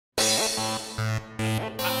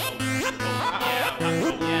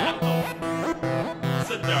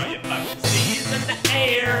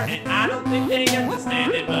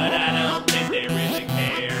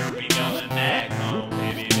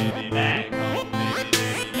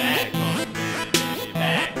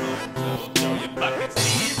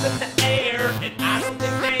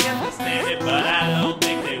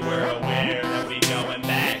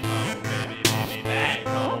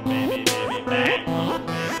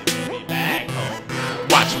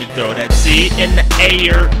Watch me throw that C in the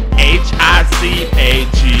air. H-I-C-A-G-O.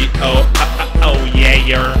 Oh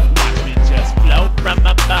yeah. Watch me just float from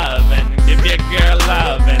above and give your girl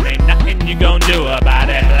love, and ain't nothing you gon' do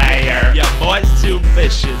about it, player. Your boy's too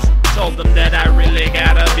vicious. Told them that I really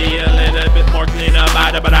gotta be a little bit more clean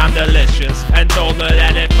about it, but I'm delicious. And told her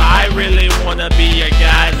that if I really wanna be a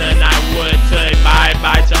guy, then I would say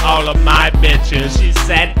bye-bye to all of my bitches. She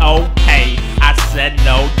said okay, I said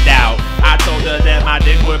no doubt. I told her that my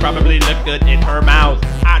dick would probably look good in her mouth.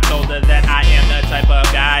 I told her that I am the type of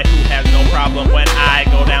guy who has no problem when I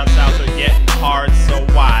go down south or getting hard, so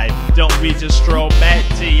why don't we just stroll back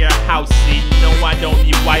to your house? See, no, I don't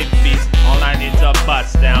need white beats. All I need's a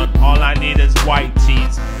bust down. All I need is white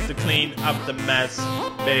tees to clean up the mess.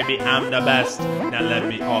 Baby, I'm the best. Now let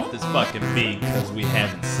me off this fucking beat, cause we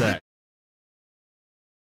having sex.